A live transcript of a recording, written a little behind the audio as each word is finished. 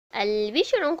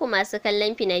Albishirinku masu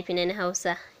kallon fina-finan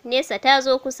Hausa, nesa ta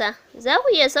zo kusa, za ku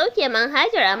iya sauke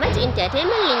manhajar Amat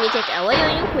Entertainment Limited a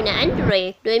wayoyinku na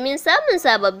Android domin samun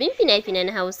sababbin fina-finan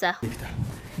Hausa.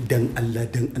 Dan Allah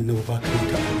dan annabi ba ka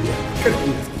wuta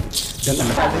dan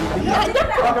Allah.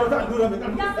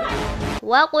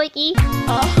 Waƙoƙi.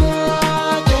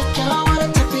 Kyakkyawar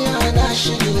tafiya na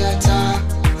shirya ta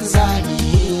zami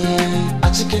a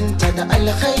cikinta da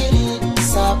alkhairi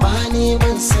sabani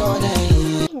ban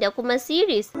saurayi. Da kuma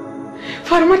series.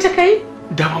 Farmata kai?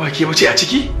 Dama ba ke bace a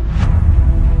ciki?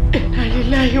 Inna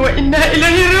lillahi wa inna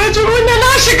ilaihi raji'un, na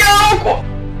shiga ku.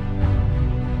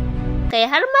 Kai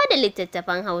har ma da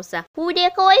littattafan Hausa. Ku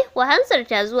dai kawai ku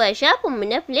hansarta zuwa shafinmu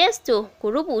na Play Store ku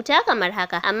rubuta kamar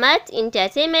haka, Amat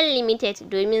Entertainment Limited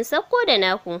domin sakko da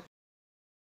naku.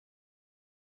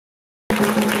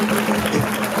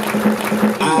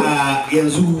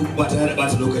 Yanzu ba tare da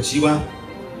ɓata lokaci ba,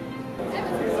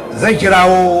 zan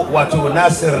kirawo wato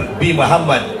Nasir B.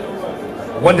 Muhammad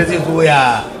wanda zai zo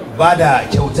ya bada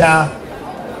kyauta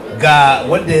ga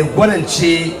wanda ya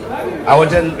gwanance a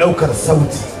wajen ɗaukar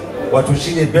sauti, wato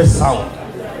shine best sound.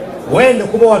 Wayanda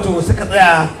kuma wato suka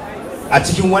tsaya a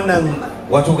cikin wannan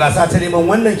wato gasa ta neman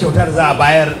wannan kyautar za a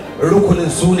bayar, rukunin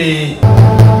su ne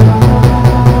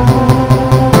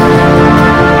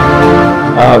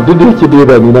duk da yake dai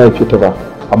ba ni na haife ta ba,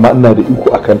 amma ina da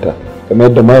iko a kanta kamar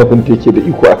yadda mahaifinta yake da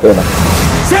iko a kaina.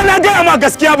 sai na gaya ma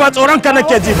gaskiya, ba tsoron ka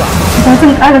nake ji ba. Ba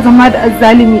zan ƙara zama da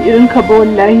azzalimi irin ka ba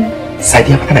wallahi.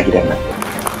 Sadiya fa kana gidan nan.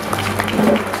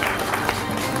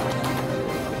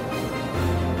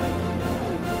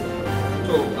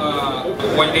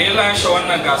 Wanda ya lashe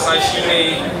wannan gasa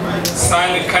shine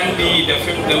Sani Kandi da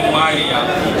fim din Mariya.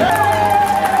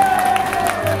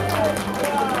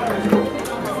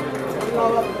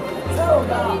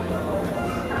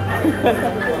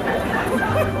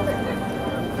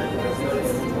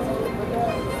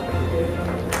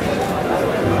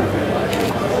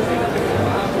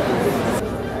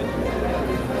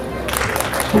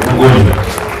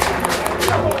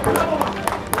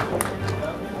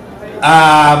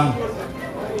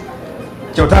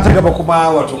 Kyauta ta gaba kuma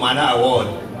wato mana award,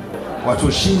 wato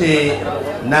shine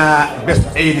na best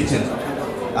editing,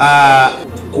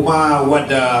 kuma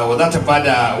wadda za ta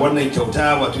bada wannan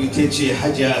kyauta wato ita ce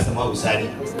Hajiya Asma'u Sani.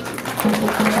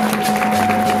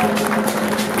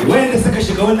 Wayanda suka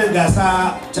shiga wannan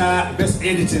gasa ta best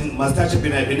editing masu tace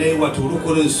fina-finai wato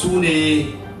rukunin su ne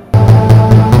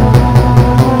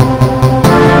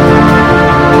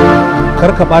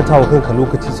Kar ka bata wa kanka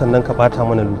lokaci sannan ka bata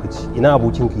mana lokaci. Ina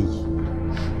abokin ka yake?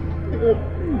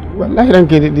 Wallahi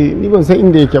ranka daɗe, ni ban san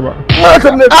inda yake ba.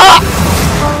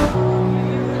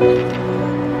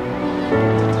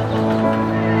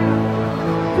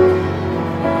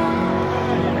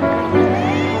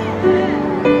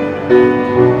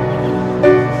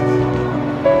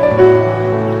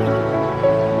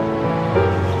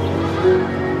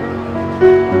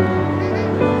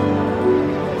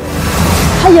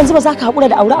 yanzu ba za ka haƙura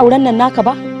da aure-auren nan naka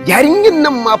ba? Yarinyar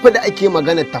nan ma fa da ake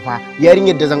maganar ta fa,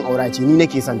 yarinyar da zan aura ce, ni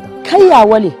nake son ta. Kai ya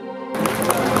wale.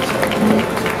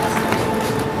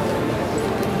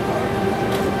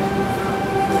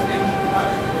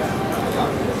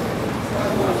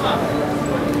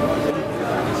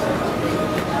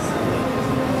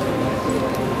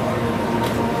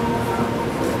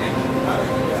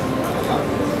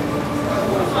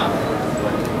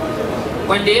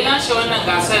 Wanda ya lashe wannan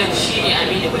gasar shi ne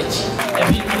Aminu Bacci.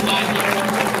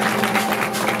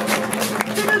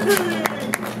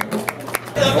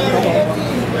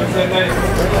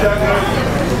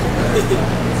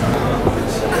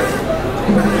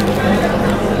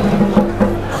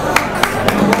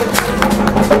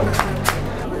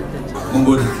 Mun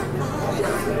gode.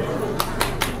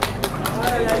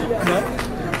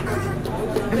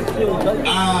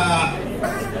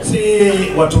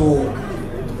 Sai wato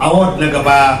award na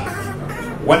gaba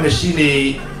wanda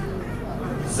shine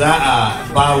za a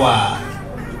bawa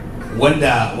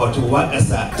wanda wato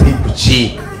waƙarsa ta yi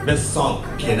fice best song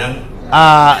kenan.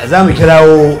 Za mu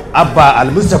kirawo Abba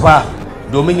Al-Mustapha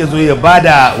domin ya zo ya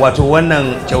bada wato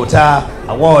wannan kyauta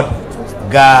award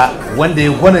ga wanda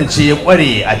ya gwanance ya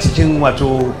kware a cikin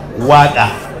wato waƙa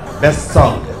best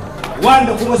song.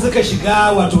 Wanda kuma suka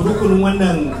shiga wato rukunin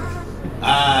wannan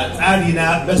tsari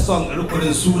na best song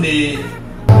rukunin su ne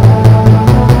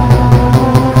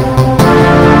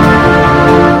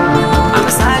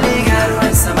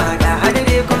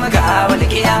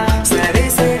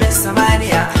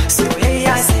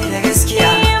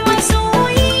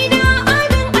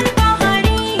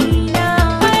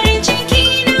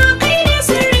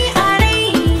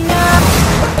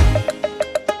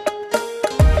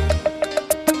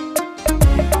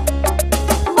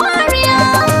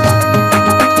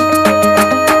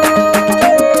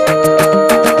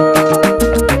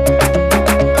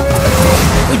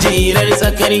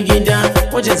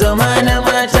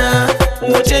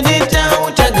ta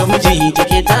wuta ga miji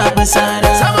take ta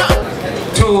fasara.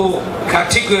 To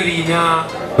category na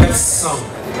best song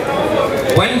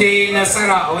wanda ya yi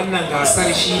nasara a wannan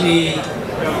gasar shine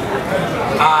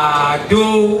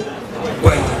Ado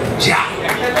Gwanja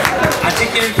a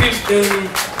cikin fim ɗin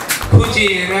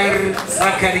kujerar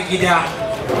tsakar gida.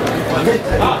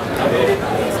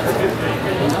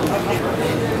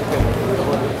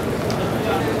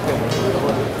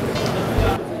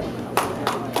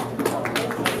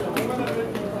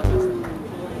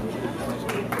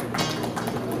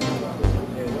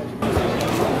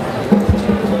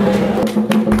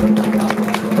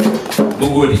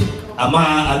 Gode.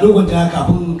 Amma a lokacin da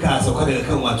kafin ka sauka daga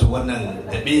kan wato wannan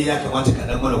daɓe ya kamata ka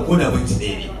ɗan mana ko da minti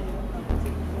ɗaya ne.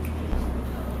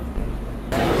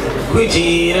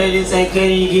 Kujerar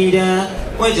tsakar gida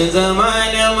wajen zama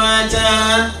da mata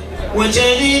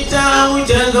wace ta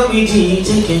wuce ga miji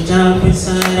take ta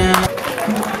fasara.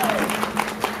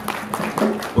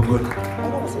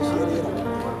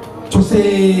 To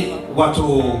sai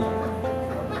wato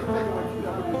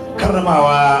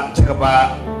karramawa ta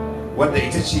gaba wadda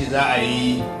ita ce za a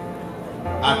yi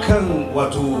a kan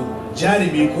wato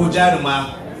jarumi ko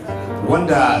jaruma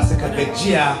wanda suka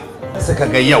gajiya suka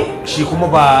ga yau, shi kuma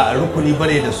ba rukuni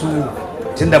bane da su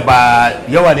tunda ba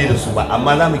yawa ne da su ba,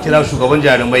 amma za mu kira shugaban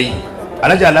jarumai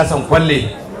Alhaji Alhassan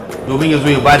Kwalle domin ya zo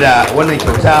ya bada wannan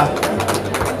kyauta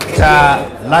ta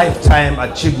lifetime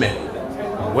achievement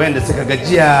wayanda suka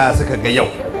gajiya suka ga yau.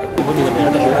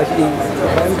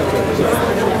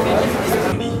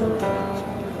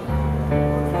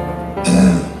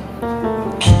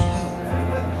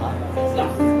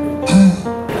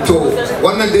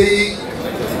 Wannan dai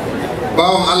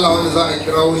bawan Allah wanda za a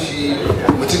kirawo shi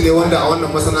mutum ne wanda a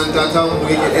wannan masana'anta ta mu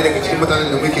yake ɗaya daga cikin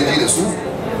mutanen da muke ji da su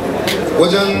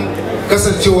wajen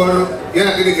kasancewar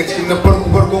yana ɗaya daga cikin na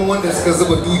farkon wanda suka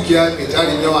zuba dukiya mai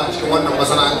tarin yawa a cikin wannan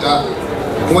masana'anta,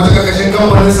 kuma ta karkashin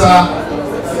kamfaninsa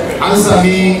an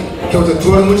sami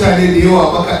kyautattuwar mutane da yawa,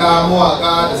 makaɗa,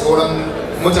 mawaƙa da sauran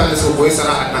mutane su koyi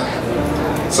sana'ar nan.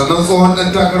 Sannan tsohon ɗan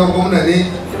takarar gwamna ne,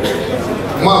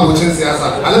 ma'abocin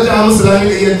siyasa. Alhaji Hamisu Lami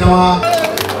da iya tawa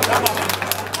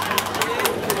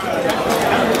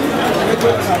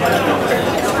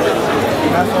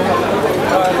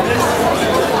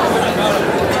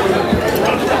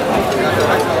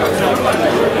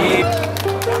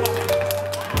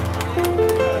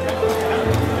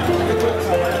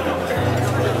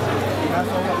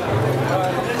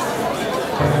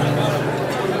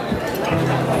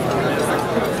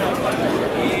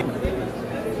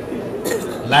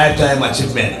lifetime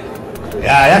achievement.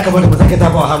 Ya kamata mu sake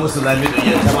tafawa Hamisu Lami da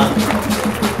iya tama.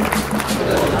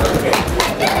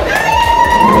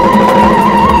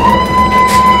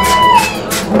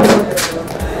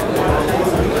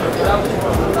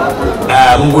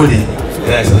 Mun gode.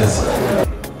 Ya excellency.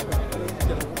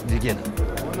 Digin.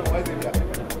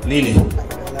 Ni ne.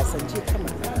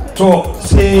 To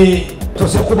sai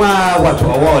kuma wato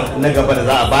award na gaba da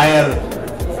za a bayar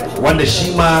wanda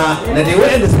shi ma na dai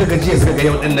waɗanda suka gajiya suka ga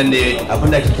yau ɗin nan ne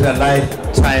abinda ake kira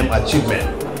lifetime achievement.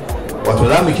 Wato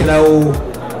za mu kirawo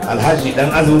Alhaji Dan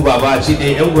Azumi Baba ci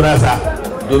ɗaya 'yan gurasa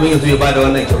domin ya zo ya bada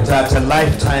wannan kyauta ta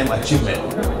lifetime achievement.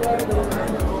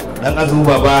 Dan Azumi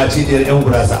Baba ci ɗaya 'yan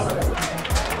gurasa.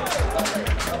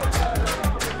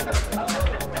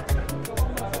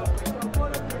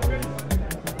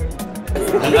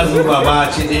 Dan Azumi Baba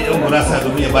ci ɗaya 'yan gurasa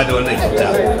domin ya bada wannan kyauta.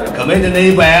 Kamar yadda na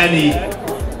yi bayani,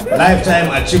 lifetime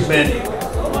achievement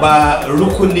ba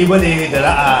rukuni ba ne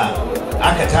da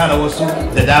aka tara wasu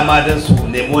da dama don su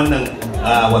nemi wannan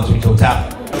wato kyauta.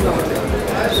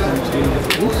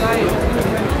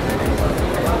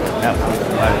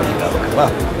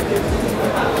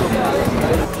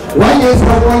 Wanda ya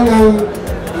samu wannan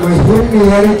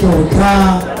muhimmiyar kyauta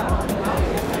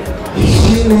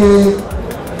shine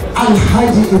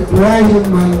Alhaji Ibrahim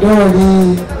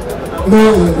Mandori na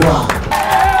unguwa.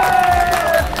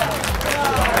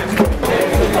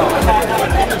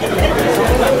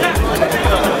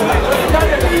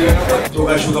 To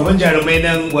ga shugaban jarumai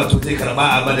nan wato zai karba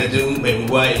a madadin mai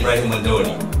unguwa Ibrahim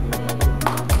Mandawari.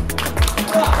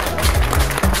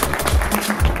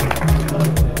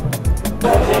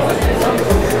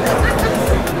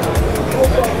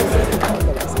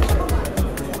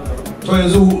 To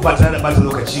yanzu ba tare da bata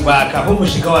lokaci ba, kafin mu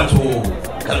shiga wato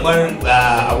karbar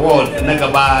award na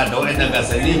gaba da waɗannan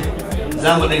gasanni,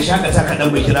 za mu dan shakata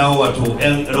kaɗan mu kirawo wato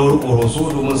 'yan rawar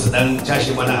ƙoroso domin su dan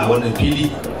cashe mana a wannan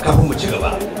fili kafin mu ci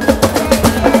gaba.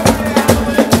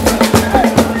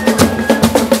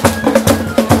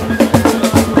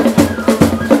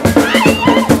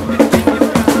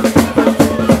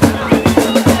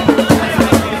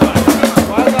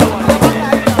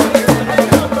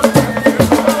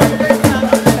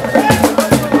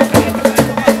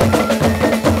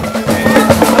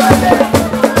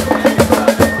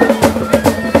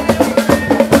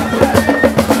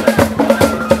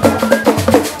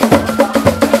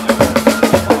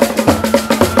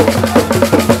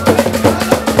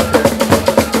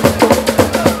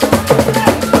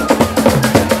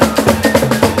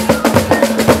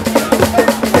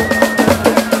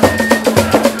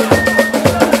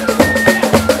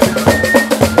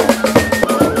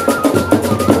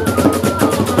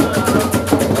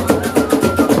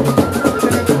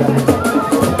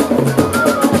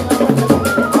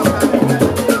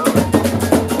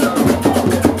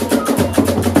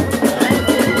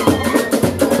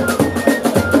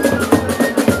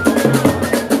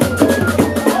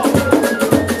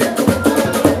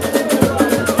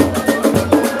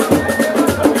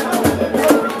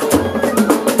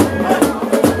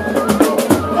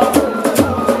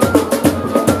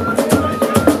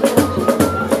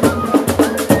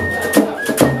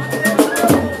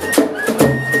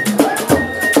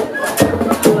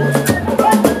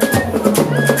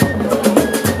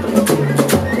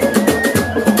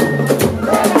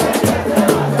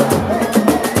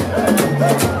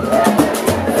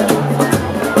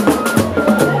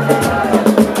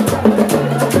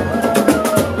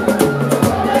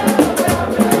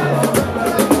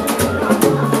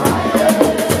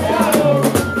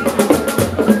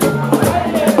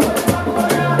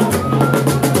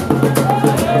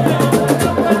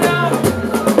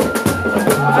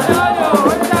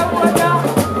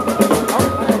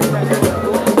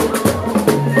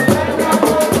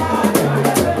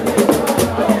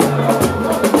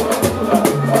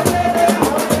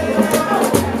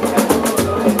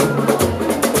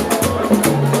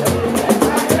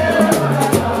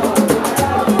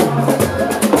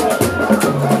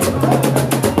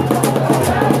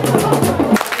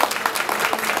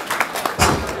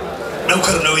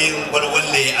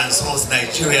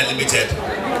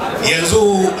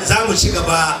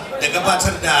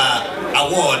 gabatar da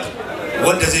award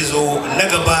wanda zai zo na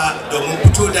gaba domin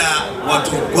fito da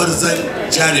wato gwarzon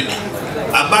jarumi.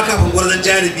 Amma kafin gwarzon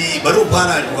jarumi bari mu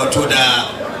fara wato da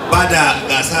bada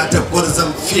gasa ta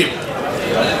gwarzon fim.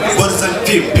 Gwarzon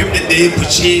fim din da ya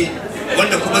fice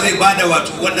wanda kuma zai bada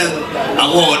wato wannan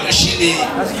award shine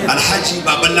Alhaji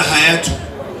Baballa Hayatu.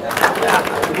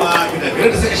 Kuma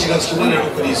da suka shiga cikin wannan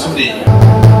rukuni su ne.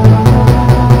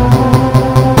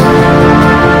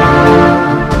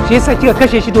 Shi yasa kika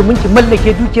kashe shi domin ki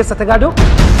mallake dukiyarsa ta gado?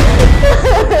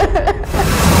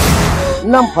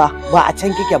 Nan fa ba a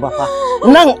can kike ba fa.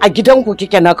 Nan a gidanku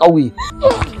kike na ƙauye.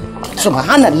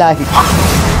 Subhanallahi.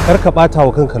 Kar ka bata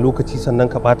wa kanka lokaci sannan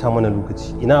ka bata mana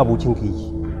lokaci. Ina abokin ka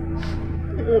yake?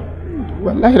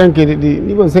 Wallahi ranke dade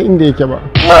ni ban san inda yake ba.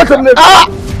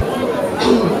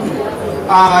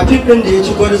 A fim din da ya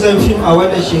ci gwarzon fim a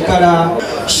wannan shekara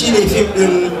shine fim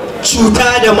din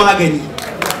cuta da magani.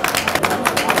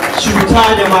 Cuta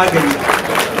da magani.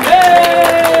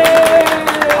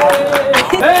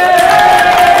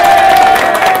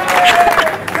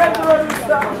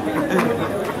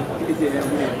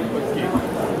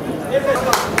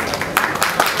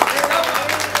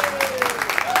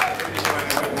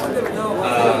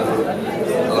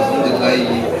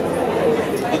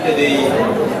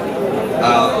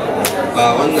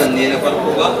 Ba wannan ne na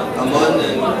farko ba, amma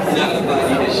wannan ina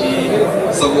alfahari da shi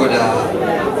saboda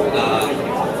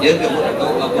yadda muka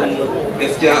ɗau abin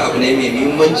gaskiya abu ne mai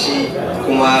muhimmanci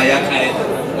kuma ya kayata.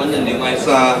 Wannan ne ma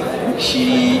yasa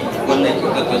shi wannan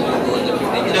kyautar ta zo wannan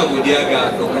fim. Ina godiya ga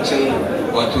lokacin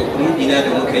wato ina da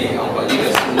muka yi amfani da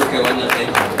su muka yi wannan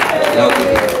aiki. Na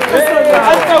gode.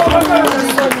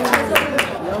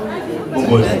 Mun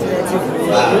gode.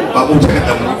 Ba mu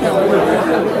taka mu.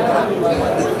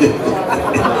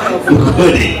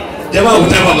 Gode. Jama'a ku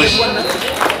taba mashi.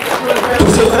 To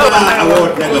sai kuma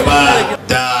award na gaba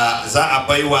da za a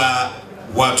baiwa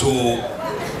wato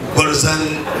gwarzon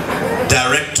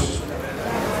director,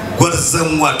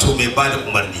 gwarzon wato mai bada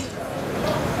umarni,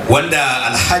 wanda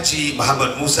Alhaji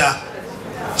Muhammad Musa,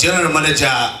 general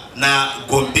manager na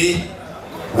Gombe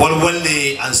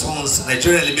Walwalle and Sons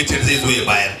Nigeria Limited zai zo ya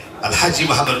bayar. Alhaji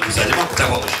Muhammad Musa, jama'a ku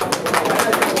taba mashi.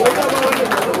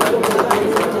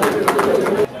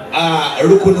 A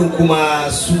rukunin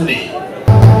kuma su ne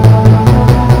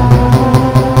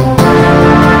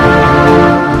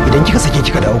idan kika sake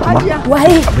kika dawo kuma abin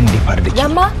da ya faru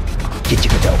da ke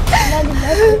kika dawo.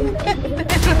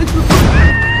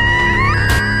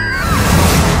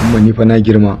 Kuma ni fa na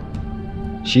girma,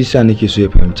 shi sa nake so ya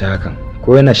fahimci hakan,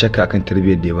 ko yana shakka akan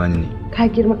tarbiyyar da ya bani ne. Ka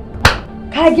girma,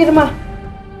 ka girma,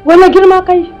 wani girma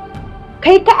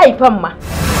kai ka haifan ma.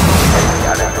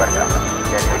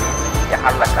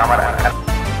 Allah kamar an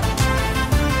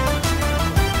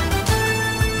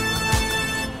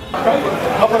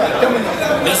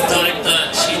Best director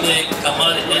shine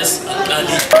Kamal S.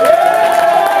 Akali.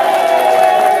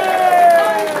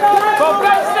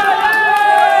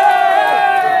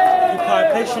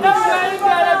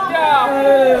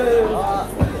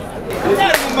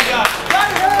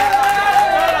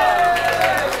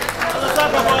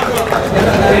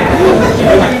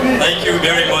 Thank you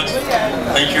very much.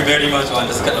 Thank you very much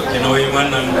wanda suka ɗauki nauyin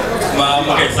wannan kuma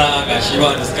muka yi sa'a ga shi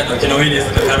wanda suka ɗauki nauyi ne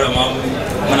suka karrama mu,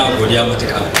 muna godiya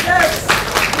matuƙa.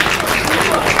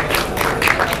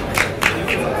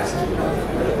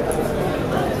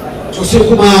 To sai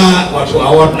kuma wato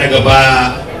award na gaba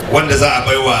wanda za a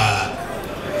baiwa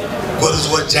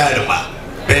gwarzuwar jaruma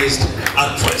best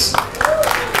actress.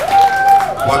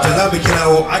 Wato za mu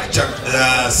kirawo actor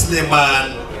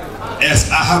Suleiman S.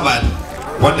 Ahmad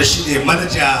wanda shi ne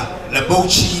manaja na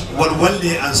Bauchi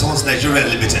Walwalle and Sons Nigeria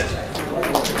Limited.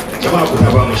 Jama'a ku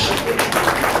taba mashi.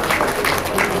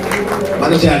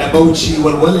 Manaja na Bauchi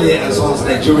Walwalle and Sons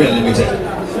Nigeria Limited.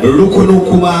 Rukunin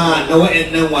kuma na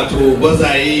wa'annan wato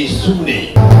gwazaye su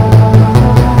ne.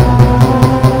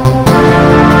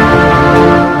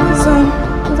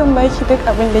 Zan baki duk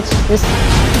abin da kike so.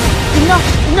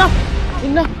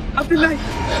 Ina, Abdullahi,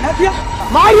 lafiya?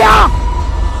 Maya!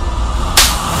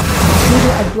 Ni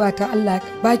addu'a ta Allah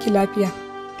baki lafiya.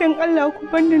 Dan Allah ku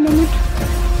banda na mutu.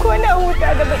 Ko na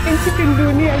huta da bakin cikin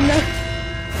duniyar nan.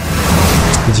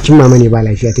 Jikin mama ne ba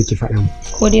lafiya take faɗa mu.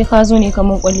 Ko dai ka zo ne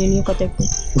kamar kwalele ka tafi.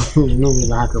 No,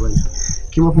 ba haka bane.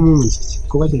 Ki ma kuma mun ci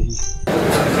ko ba tafi.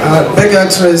 Big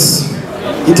actress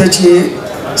ita ce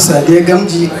Sadiya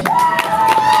Gamji.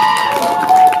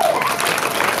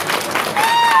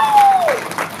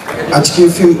 A cikin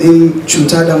fim ɗin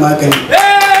cuta da magani.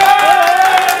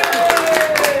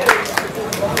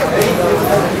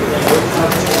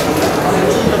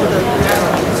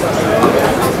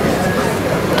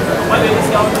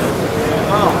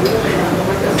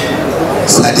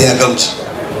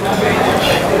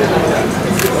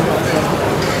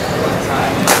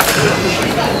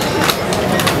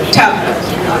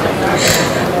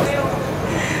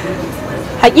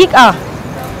 Hakika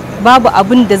babu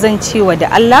abin da zan cewa da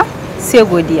Allah sai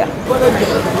godiya.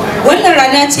 Wannan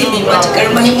rana ce mai matukar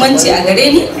muhimmanci a gare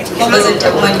ni kuma ba zan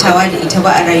taɓa mantawa da ita ba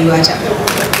a rayuwata.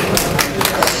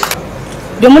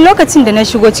 Domin lokacin da na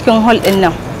shigo cikin hall ɗin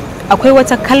nan akwai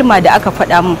wata kalma da aka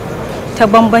faɗa min ta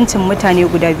bambancin mutane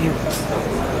guda biyu.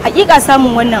 Hakika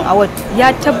samun wannan award ya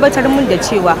tabbatar min da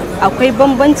cewa akwai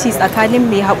bambanci tsakanin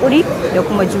mai haƙuri da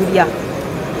kuma juriya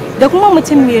da kuma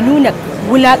mutum mai nuna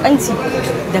wulaƙanci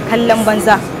da kallon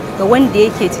banza ga wanda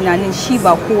yake tunanin shi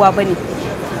ba kowa bane.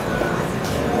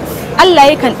 Allah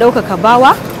yakan ɗaukaka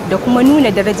bawa da kuma nuna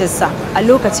darajarsa a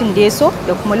lokacin da ya so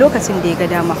da kuma lokacin da ya ga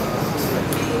dama.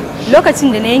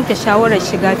 Lokacin da na yanke shawarar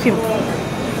shiga fim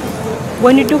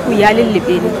wani duhu ya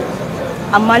lullube ni,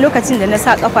 amma lokacin da na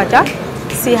sa ƙafata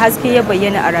sai haske ya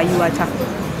bayyana a rayuwata.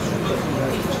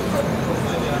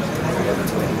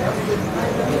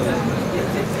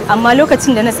 Amma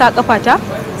lokacin da na sa ƙafata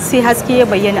sai haske ya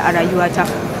bayyana a rayuwata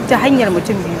ta hanyar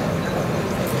mutum biyu.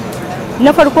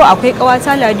 Na farko akwai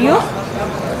ƙawata Ladiyo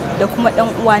da kuma ɗan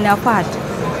uwana Fahad.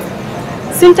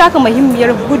 Sun taka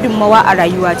muhimmiyar gudunmawa a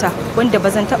rayuwata wanda ba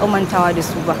zan taɓa mantawa da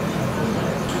su ba.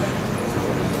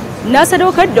 Na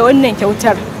sadaukar da wannan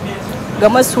kyautar ga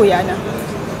masoyana.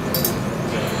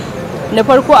 Na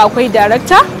farko akwai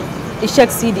darakta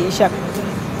Ishak Sidi Ishak.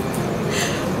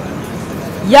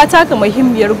 Ya taka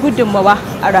muhimmiyar gudunmawa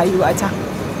a rayuwata.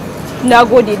 Na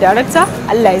gode darakta,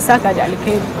 Allah ya saka da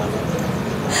alkhairi.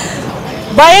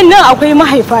 Bayan nan akwai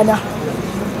mahaifana.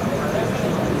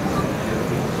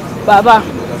 Baba,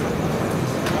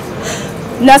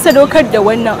 na sadaukar da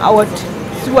wannan award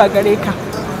zuwa gare ka.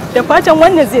 Da fatan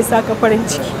wannan zai saka farin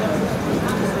ciki.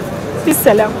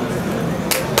 Bisalam.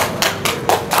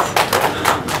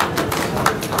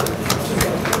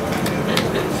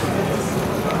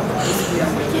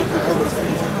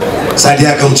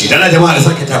 Sadiya Kauci, dana jama'a da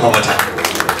sake tafa mata.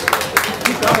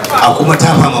 A kuma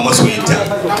tafa ma masoyinta.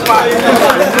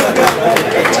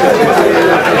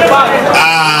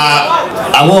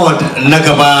 Award na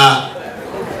gaba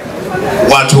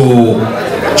wato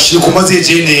shi kuma zai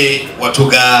je ne wato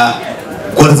ga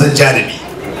gwarzon jarumi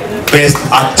best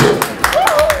actor,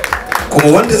 kuma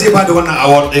wanda zai bada wannan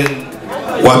award din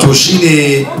wato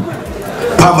shine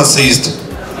pharmacist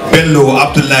Bello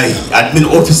Abdullahi, admin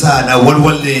officer na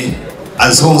Walwalle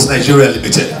and Sons Nigeria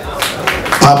Limited.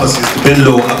 Pharmacist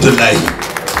Bello Abdullahi,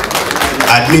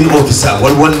 admin officer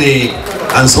Walwalle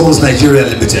and Sons Nigeria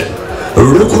Limited.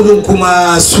 Rukunin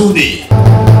kuma su ne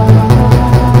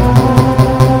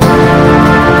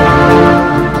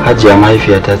Hajiya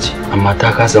mahaifiyata ce, amma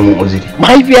ta kasa mun uzuri.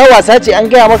 Mahaifiya wasa ce an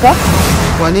gaya maka?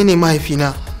 Wane ne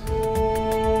mahaifina?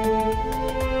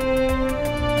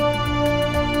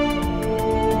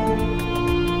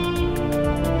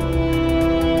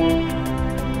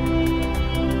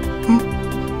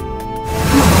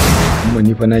 Amma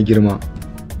ni fa na girma,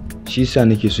 shi sa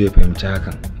nake so ya fahimci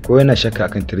hakan. Ko yana shakka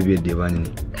akan tarbiyyar da ya bani ne?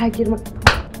 Ka girma.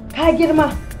 Ka girma.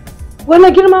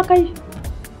 Wani girma kai?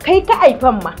 Kai ka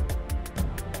aifan ma.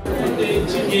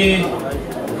 Cike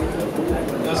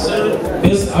gasar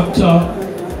best actor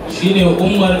shine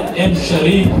Umar M.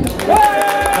 Sharif.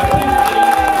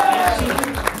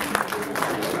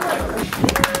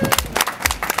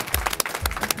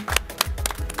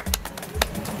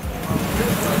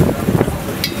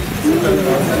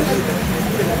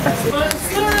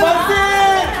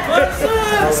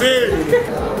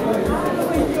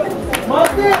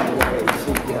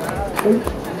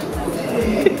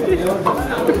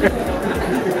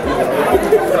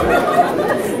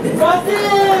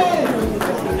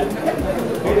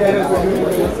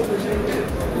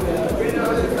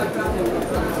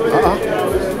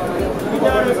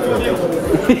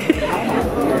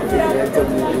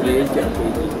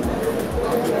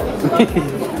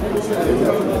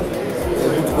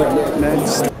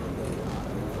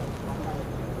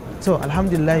 So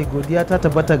alhamdulillah godiya ta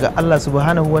tabbata ga Allah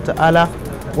subhanahu wata'ala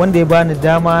wanda ya bani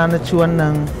dama na ci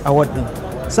wannan award din.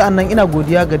 Sa'annan ina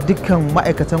godiya ga dukkan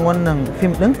ma'aikatan wannan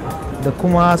fim din da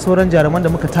kuma sauran jaruman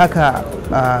da muka taka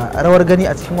rawar gani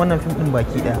a cikin wannan fim din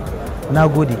baki daya. Na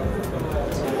gode.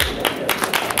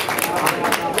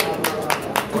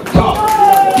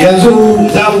 Yanzu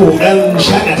za mu dan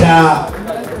shakata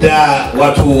da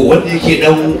wato wanda yake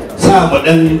dan sa mu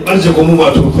dan barje gomu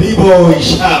wato free boy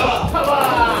shaba.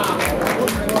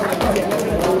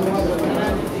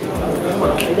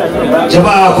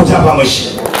 Jama'a ku tafa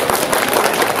mashi.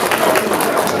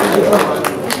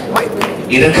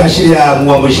 Idan ka shirya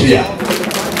muwa mun shirya.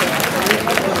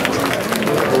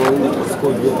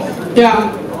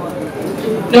 Yeah.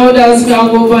 No, that's me. I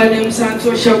go by name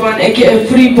Santo Shaban, aka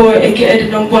Free Boy, aka the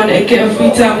number one, aka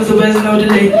Free Time is the best, no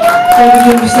delay. So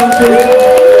give me something.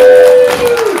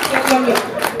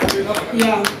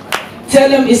 Yeah. Tell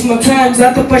them it's my time,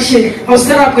 Zata Pashe. I'll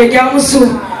start up with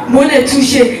Yamusu. Mone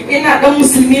Tushe, in that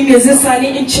Muslim is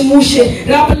Sani in Chimushe.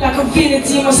 Rapping like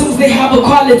infinity, Muslims they have a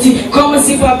quality. Come and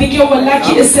see what big you were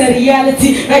lucky, it's a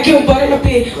reality. Like you bought in a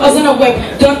pay, I was on a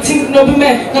web, don't think no be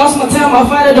man. Now's my time, I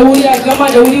find the Willie, I got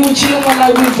my the Willie with you when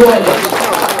I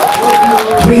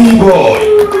Free boy.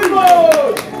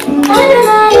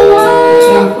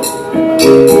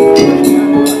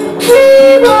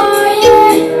 Free boy,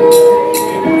 yeah.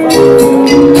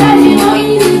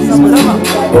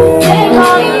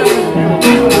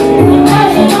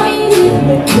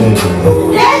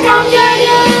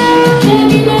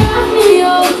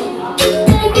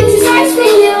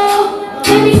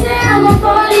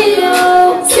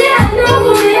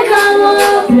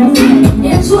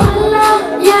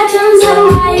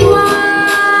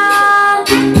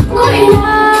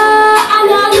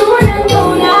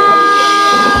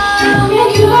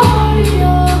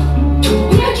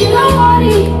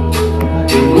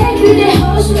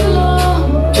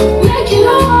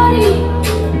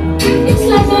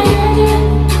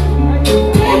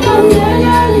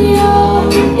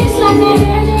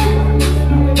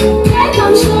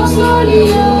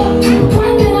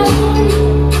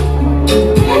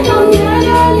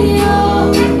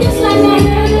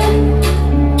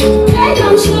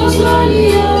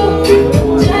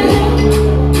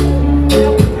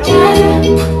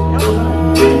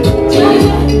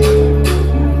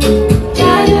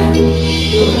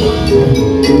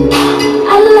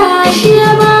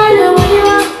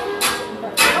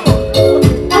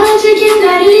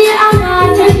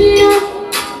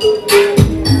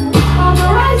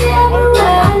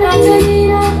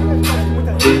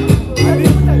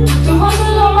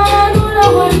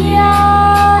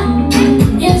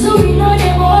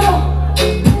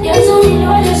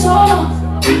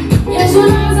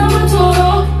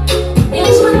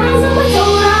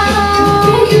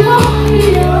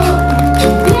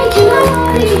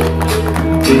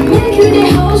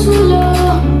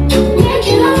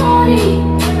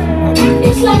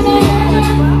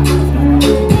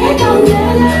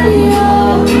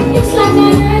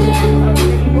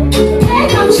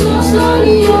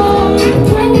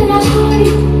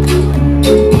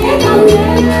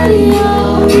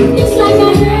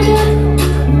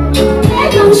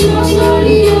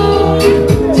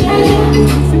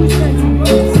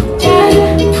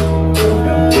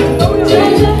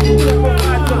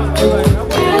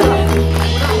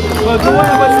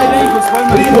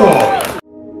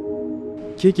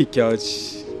 Ke kyakkyawa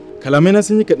ce. Kalamai na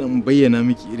sun yi kaɗan bayyana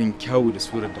miki irin kyawu da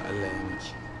surar da Allah ya miki.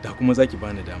 Da kuma zaki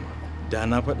bani dama. Da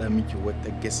na faɗa miki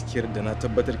wata gaskiyar da na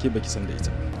tabbatar ke baki san da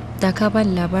ita. Da ka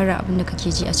bani labarin abin da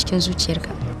kake ji a cikin zuciyarka.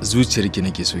 Zuciyarki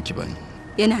nake so ki bani.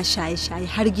 Yana shaye-shaye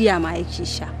har giya ma yake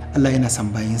sha. Allah yana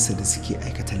son bayinsa da suke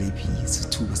aikata laifi su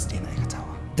tuba su daina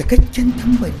aikatawa. Da kakken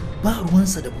tambari ba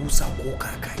ruwansa da busa ko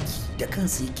kakaki da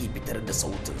kansa yake fitar da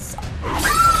sautinsa.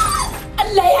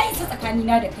 Allah ya isa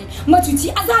tsakanina da kai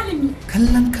matuci azalimi.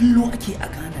 Kallon kallo ake a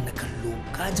gane na kallo,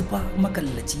 kaji fa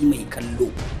makallaci mai kallo.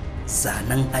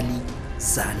 Zanen hali,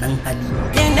 zanen hali.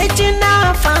 Da na ji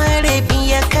na fara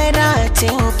biya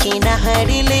karatun ki na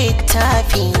hari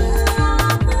littafi.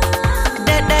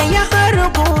 Da ɗaya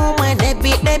har goma na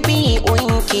bi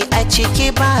ɗabi'unki a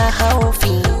ciki ba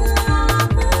haufi.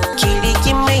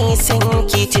 Kiriki mai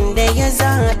sanki tun da ya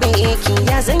zaɓe ki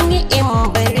ya zanyi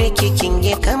in bar kin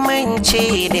ya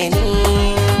kamance da ni.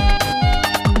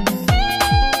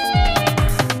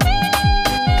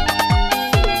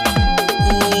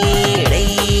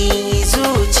 Rai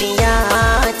zuciya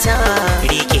ta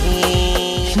rike.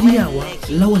 Shiryawa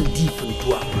Lawal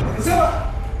Difuntuwa.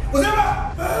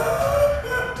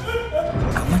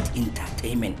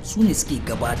 Entertainment su ne suke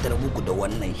gabatar muku da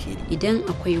wannan shiri. Idan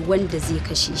akwai wanda zai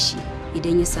kashe shi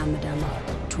idan ya samu dama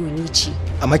to ni ce.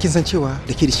 Amma kin san cewa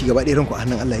da ke da shi gaba ɗaya ranku a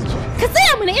hannun Allah yake. Ka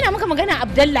tsaya mana ina maka magana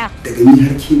Abdallah. Daga ni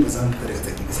har ke ba za mu fara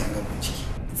zargi ba sai an ga bincike.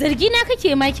 Zargi na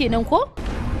kake ma kenan ko?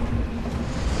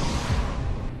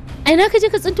 Ai na ka je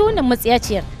ka tsinto wannan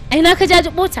matsiyaciyar. Ai na ka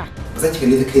jaji bota. Ba za ki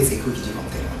kalle ta kai tsaye ko ki jefa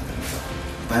mata da makaranta.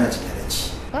 Ba na jin daɗi.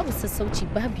 Babu sassauci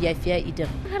babu yafiya idan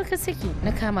har ka saki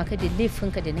na kama ka da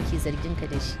laifinka da nake zargin ka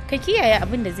da shi. Ka kiyaye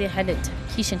abin da zai halatta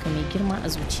kishinka mai girma a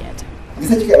zuciyata. Me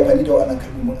yasa kike amfani da wannan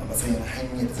kalmomin a matsayin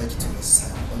hanyar da zaki tura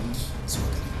sakonki zuwa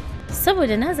gare?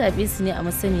 Saboda na zabe su ne a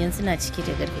masaniyan suna cike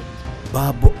da gargaɗi.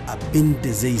 Babu abin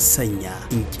da zai sanya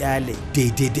in kyale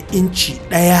daidai da inci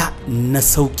ɗaya na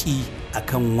sauki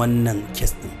akan wannan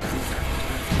kes ɗin.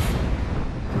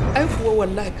 ai kuwa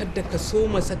wallahi kadda ka so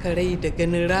masa rai da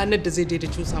ganin ranar da zai daida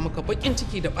cusa maka bakin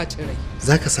ciki da bacin rai.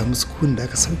 Za ka samu sukun da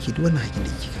aka sauke duk wannan haƙin da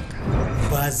yake kanka.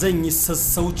 Ba zan yi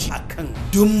sassauci akan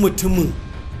duk mutumin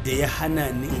da ya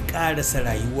hana ni in ƙarasa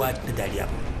rayuwa da dariya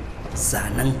ba.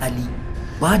 Zanen hali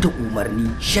ba da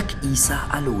umarni Shak Isa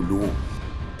Alolo.